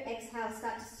take your exhale,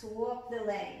 start to swap the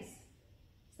legs.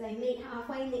 So they meet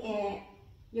halfway in the air.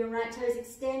 Your right toes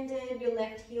extended, your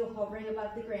left heel hovering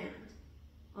above the ground.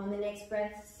 On the next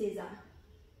breath, scissor.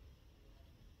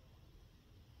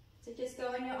 So just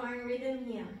go in your own rhythm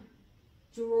here.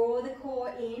 Draw the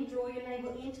core in, draw your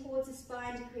navel in towards the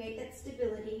spine to create that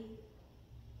stability.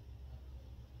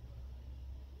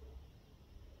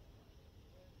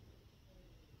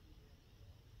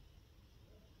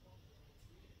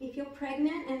 If you're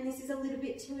pregnant and this is a little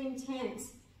bit too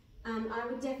intense, I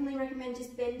would definitely recommend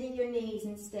just bending your knees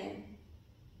instead.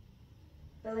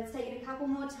 But let's take it a couple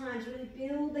more times. Really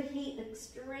build the heat,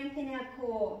 strengthen our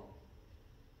core.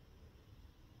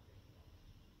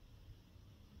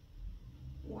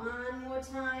 1,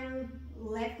 more time.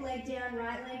 Left leg down,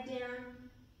 right leg down.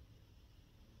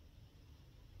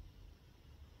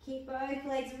 Keep both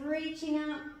legs reaching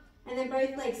up, and then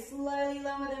both legs slowly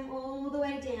lower them all the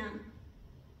way down.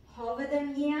 Hover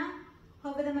them here,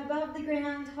 hover them above the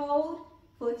ground, hold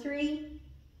for 3,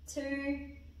 2,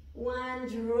 1.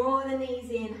 Draw the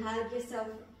knees in, hug yourself.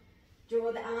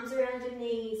 Draw the arms around your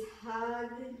knees, hug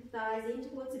the thighs in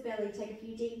towards the belly. Take a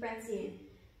few deep breaths in.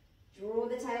 Draw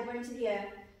the tailbone to the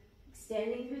earth,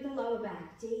 extending through the lower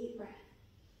back. Deep breath.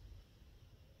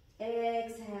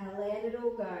 Exhale, let it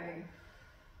all go.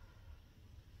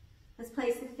 Let's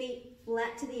place the feet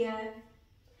flat to the earth.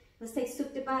 Let's take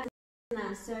Supta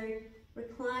Baddhasana, so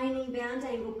reclining bound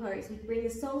angle pose. We bring the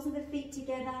soles of the feet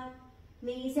together,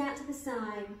 knees out to the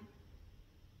side.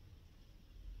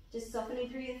 Just softening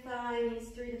through your thighs,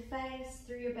 through the face,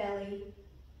 through your belly.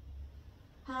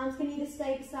 Palms can either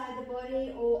stay beside the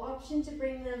body or option to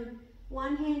bring them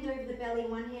one hand over the belly,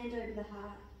 one hand over the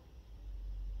heart.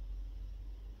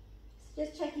 So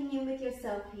just checking in with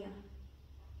yourself here.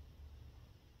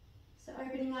 So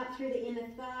opening up through the inner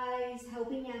thighs,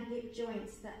 helping our hip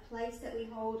joints, that place that we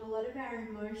hold a lot of our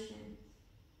emotions.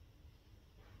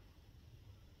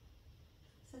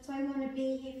 So that's why we want to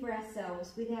be here for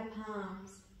ourselves with our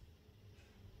palms.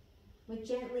 We're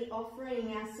gently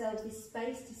offering ourselves this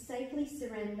space to safely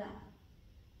surrender.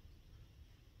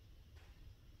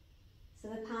 So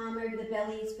the palm over the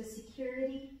belly is for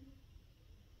security.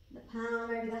 The palm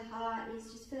over the heart is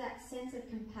just for that sense of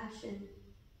compassion.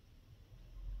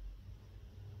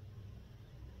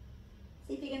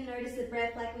 See if you can notice the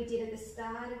breath like we did at the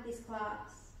start of this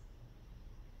class.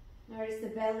 Notice the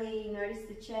belly, notice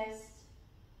the chest.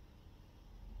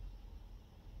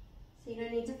 So you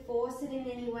don't need to force it in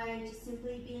any way, just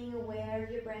simply being aware of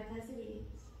your breath as it is.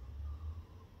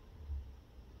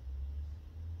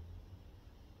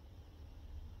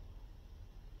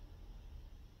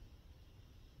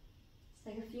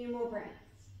 Let's take a few more breaths.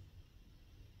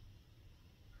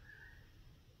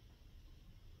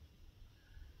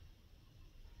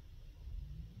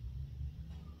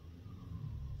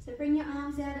 So bring your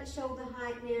arms out at shoulder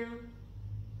height now.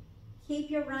 Keep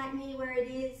your right knee where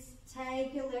it is.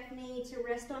 Take your left knee to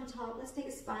rest on top. Let's take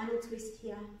a spinal twist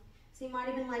here. So you might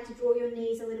even like to draw your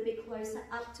knees a little bit closer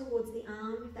up towards the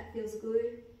arm if that feels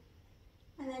good.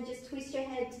 And then just twist your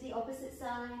head to the opposite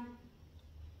side.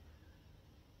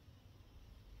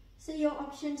 So your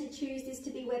option to choose is to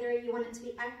be whether you want it to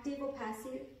be active or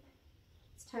passive.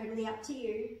 It's totally up to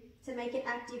you. To make it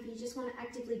active, you just want to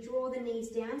actively draw the knees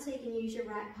down so you can use your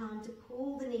right palm to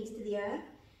pull the knees to the earth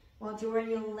while drawing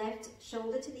your left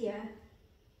shoulder to the earth.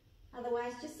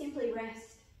 Otherwise, just simply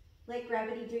rest. Let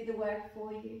gravity do the work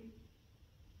for you.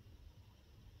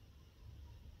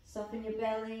 Soften your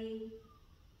belly.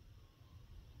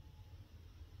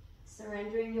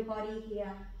 Surrendering your body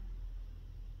here.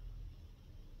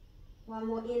 One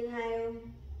more inhale.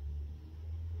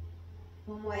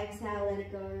 One more exhale, let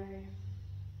it go.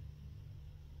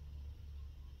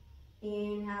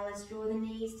 Inhale, let's draw the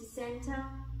knees to center.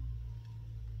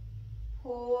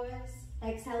 Pause.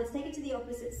 Exhale, let's take it to the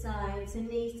opposite side. So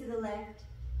knees to the left,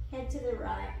 head to the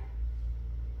right.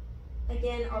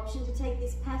 Again, option to take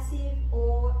this passive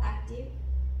or active.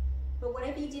 But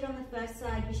whatever you did on the first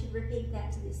side, you should repeat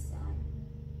that to this side.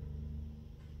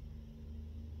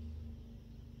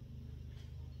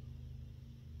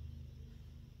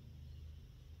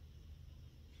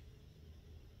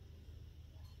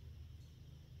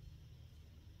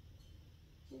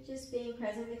 Just being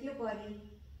present with your body,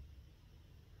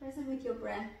 present with your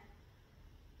breath.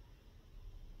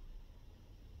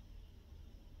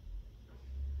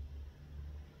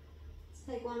 Let's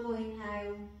take one more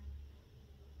inhale.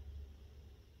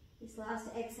 This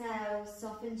last exhale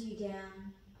softens you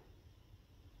down.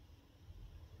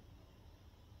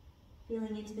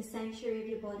 Feeling into the sanctuary of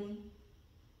your body.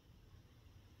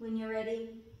 When you're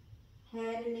ready,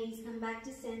 head and knees come back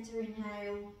to center.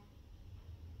 Inhale.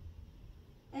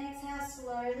 Exhale,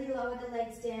 slowly lower the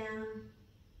legs down.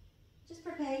 Just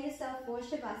prepare yourself for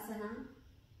Shavasana.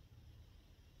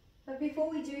 But before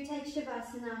we do take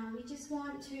Shavasana, we just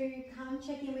want to come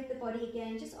check in with the body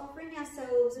again, just offering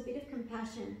ourselves a bit of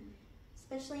compassion,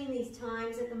 especially in these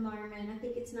times at the moment. I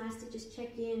think it's nice to just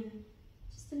check in,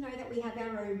 just to know that we have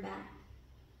our own back.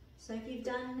 So if you've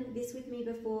done this with me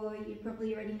before, you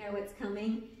probably already know what's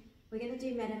coming. We're going to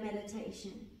do metta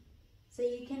meditation. So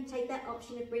you can take that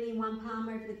option of bringing one palm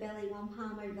over the belly, one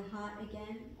palm over the heart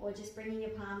again, or just bringing your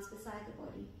palms beside the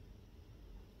body.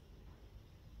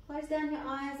 Close down your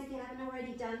eyes if you haven't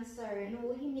already done so, and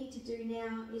all you need to do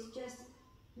now is just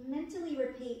mentally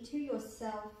repeat to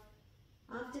yourself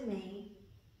after me,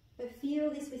 But feel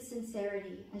this with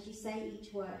sincerity as you say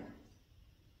each word.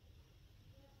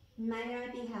 May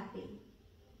I be happy.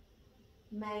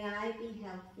 May I be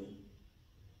healthy.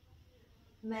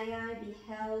 May I be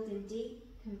held in deep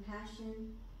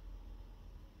compassion.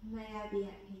 May I be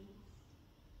at peace.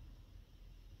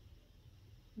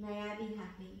 May I be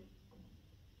happy.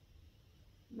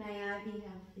 May I be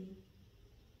healthy.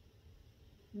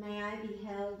 May I be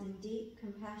held in deep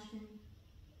compassion.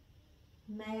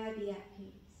 May I be at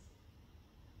peace.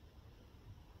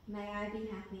 May I be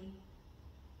happy.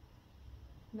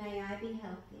 May I be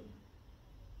healthy.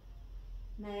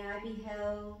 May I be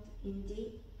held in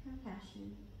deep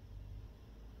compassion.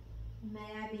 May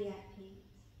I be at peace.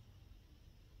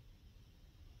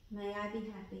 May I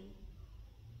be happy.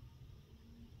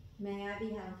 May I be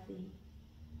healthy.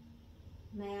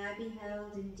 May I be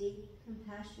held in deep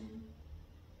compassion.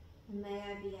 And may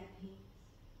I be at peace.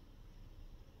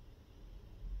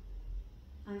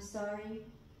 I'm sorry.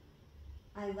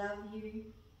 I love you.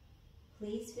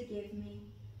 Please forgive me.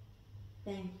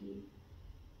 Thank you.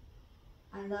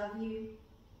 I love you.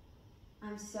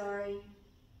 I'm sorry.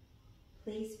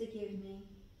 Please forgive me.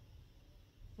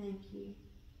 Thank you.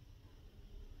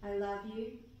 I love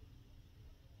you.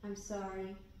 I'm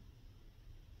sorry.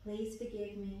 Please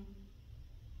forgive me.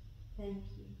 Thank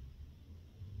you.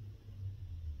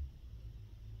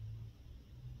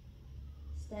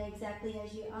 Stay exactly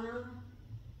as you are.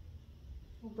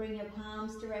 We'll bring your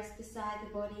palms to rest beside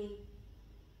the body,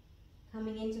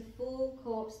 coming into full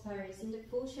corpse pose, into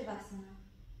full Shavasana.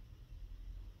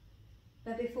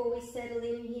 But before we settle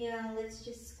in here, let's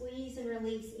just squeeze and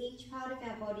release each part of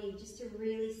our body just to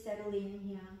really settle in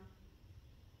here.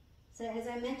 So as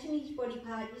I mention each body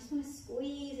part, you just want to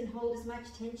squeeze and hold as much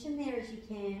tension there as you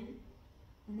can,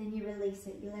 and then you release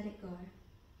it, you let it go.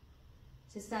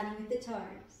 So starting with the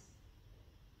toes,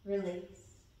 release.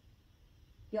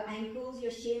 Your ankles,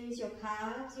 your shins, your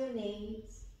calves, your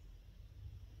knees,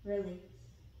 release.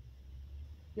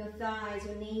 Your thighs,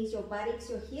 your knees, your buttocks,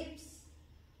 your hips,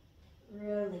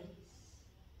 release.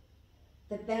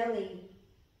 The belly,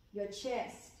 your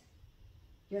chest,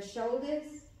 your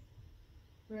shoulders,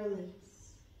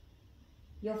 release.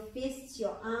 Your fists,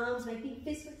 your arms, make big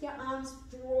fists with your arms,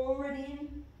 draw it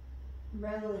in,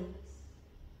 release.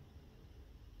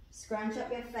 Scrunch up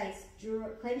your face,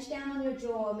 clench down on your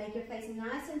jaw, make your face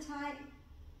nice and tight,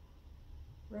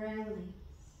 release.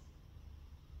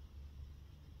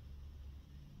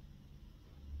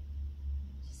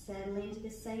 Just settle into the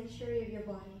sanctuary of your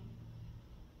body,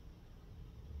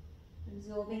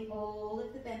 absorbing all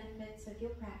of the benefits of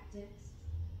your practice.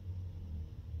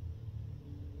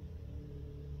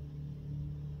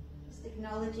 Just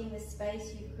acknowledging the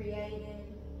space you've created,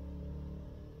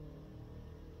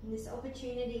 and this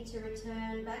opportunity to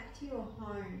return back to your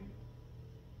home.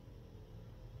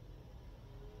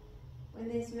 When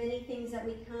there's many things that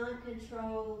we can't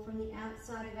control from the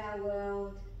outside of our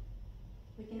world,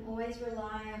 we can always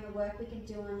rely on the work we can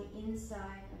do on the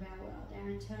inside of our world, our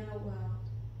internal world.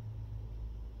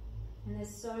 And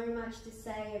there's so much to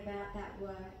say about that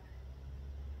work.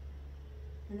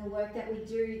 And the work that we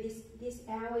do, this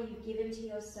hour you've given to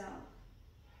yourself,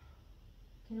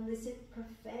 can elicit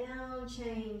profound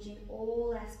change in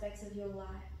all aspects of your life.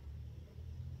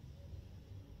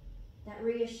 That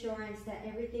reassurance that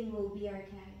everything will be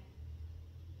okay.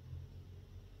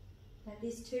 That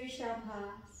this too shall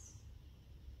pass.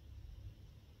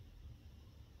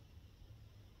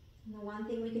 And the one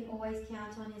thing we can always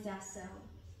count on is ourselves.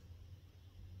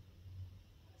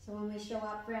 So when we show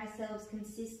up for ourselves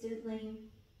consistently,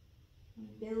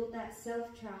 and build that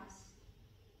self-trust,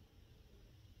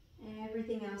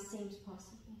 everything else seems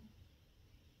possible.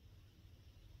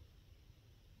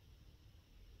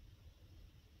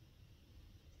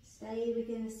 Stay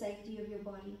within the safety of your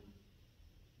body.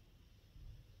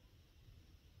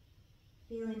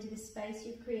 Feel into the space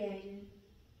you've created.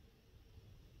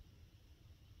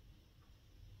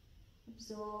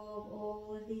 Absorb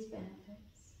all of these benefits.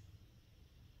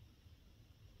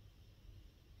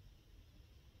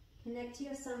 Connect to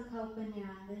your sankalpa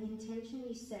now, the intention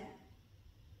you set.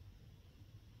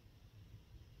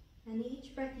 And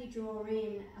each breath you draw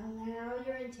in, allow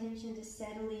your intention to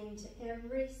settle into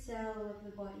every cell of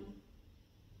the body,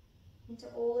 into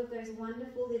all of those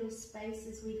wonderful little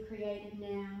spaces we've created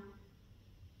now.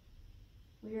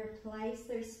 We replace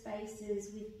those spaces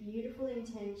with beautiful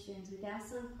intentions, with our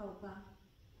sankalpa,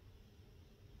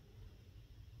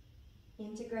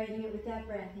 integrating it with our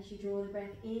breath as you draw the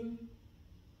breath in.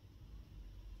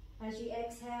 As you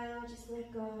exhale, just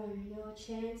let go, your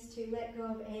chance to let go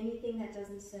of anything that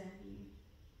doesn't serve you.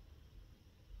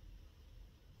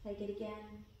 Take it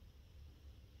again.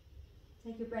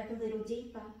 Take your breath a little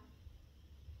deeper.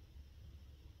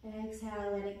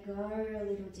 Exhale, let it go a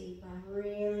little deeper.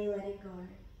 Really let it go.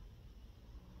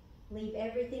 Leave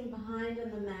everything behind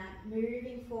on the mat,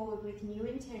 moving forward with new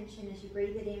intention as you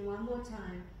breathe it in one more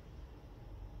time.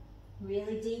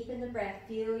 Really deepen the breath.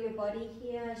 Feel your body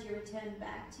here as you return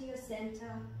back to your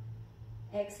center.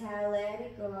 Exhale, let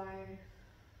it go.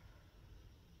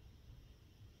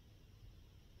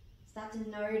 Start to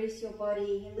notice your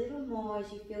body a little more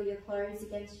as you feel your clothes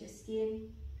against your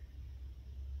skin.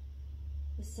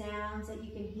 The sounds that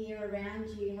you can hear around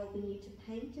you, helping you to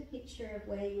paint a picture of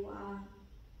where you are.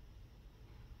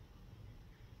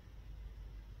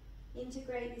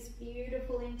 Integrate this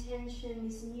beautiful intention,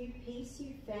 this new peace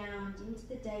you found into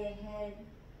the day ahead.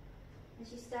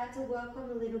 As you start to work on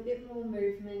a little bit more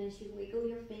movement, as you wiggle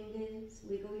your fingers,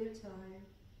 wiggle your toe.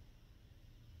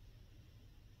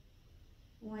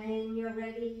 When you're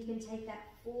ready, you can take that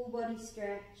full body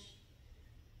stretch,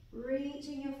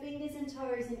 reaching your fingers and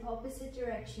toes in opposite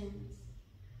directions.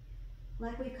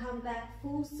 Like we've come back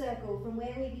full circle from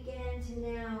where we began to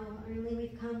now, only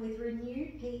we've come with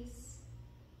renewed peace,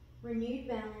 renewed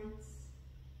balance.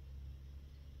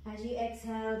 As you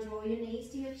exhale, draw your knees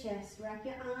to your chest, wrap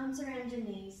your arms around your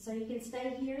knees so you can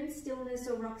stay here in stillness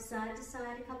or rock side to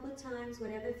side a couple of times,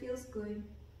 whatever feels good.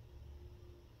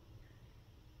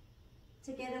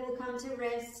 Together we'll come to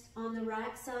rest on the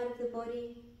right side of the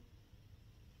body.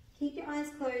 Keep your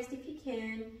eyes closed if you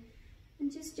can,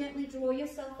 and just gently draw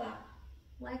yourself up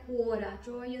like water.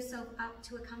 Draw yourself up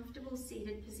to a comfortable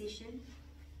seated position.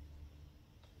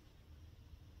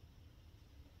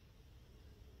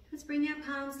 Let's bring our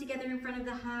palms together in front of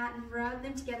the heart and rub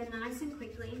them together nice and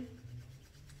quickly.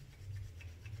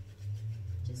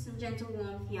 Just some gentle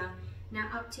warmth here. Now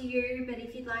up to you, but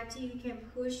if you'd like to, you can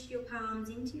push your palms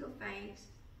into your face.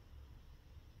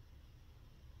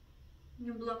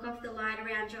 You can block off the light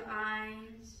around your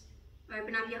eyes.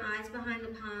 Open up your eyes behind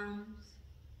the palms.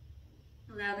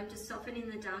 Allow them to soften in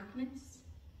the darkness.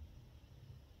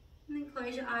 And then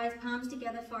close your eyes, palms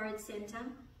together, forehead center.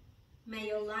 May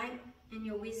your light and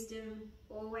your wisdom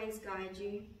always guide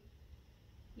you.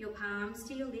 Your palms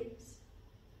to your lips.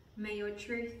 May your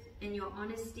truth and your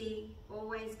honesty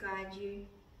always guide you.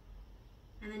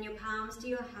 And then your palms to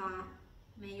your heart.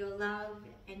 May your love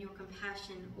and your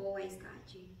compassion always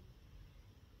guide you.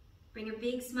 Bring a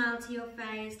big smile to your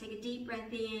face, take a deep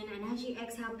breath in, and as you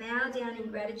exhale, bow down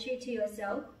in gratitude to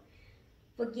yourself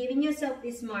for giving yourself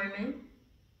this moment.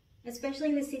 Especially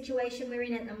in the situation we're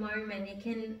in at the moment, it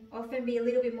can often be a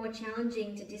little bit more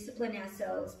challenging to discipline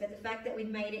ourselves, but the fact that we've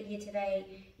made it here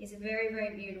today is very,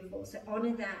 very beautiful. So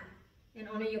honor that and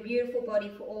honor your beautiful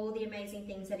body for all the amazing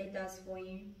things that it does for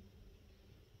you.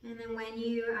 And then when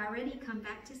you are ready, come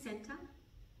back to center.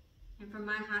 And from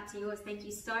my heart to yours, thank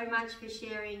you so much for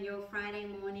sharing your Friday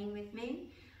morning with me.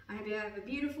 I hope you have a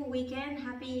beautiful weekend.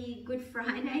 Happy Good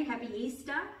Friday, happy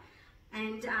Easter.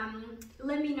 And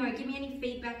let me know, give me any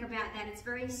feedback about that. It's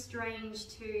very strange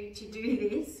to do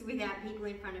this without people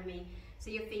in front of me. So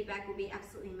your feedback will be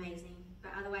absolutely amazing.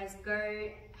 But otherwise, go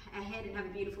ahead and have a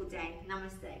beautiful day.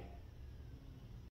 Namaste.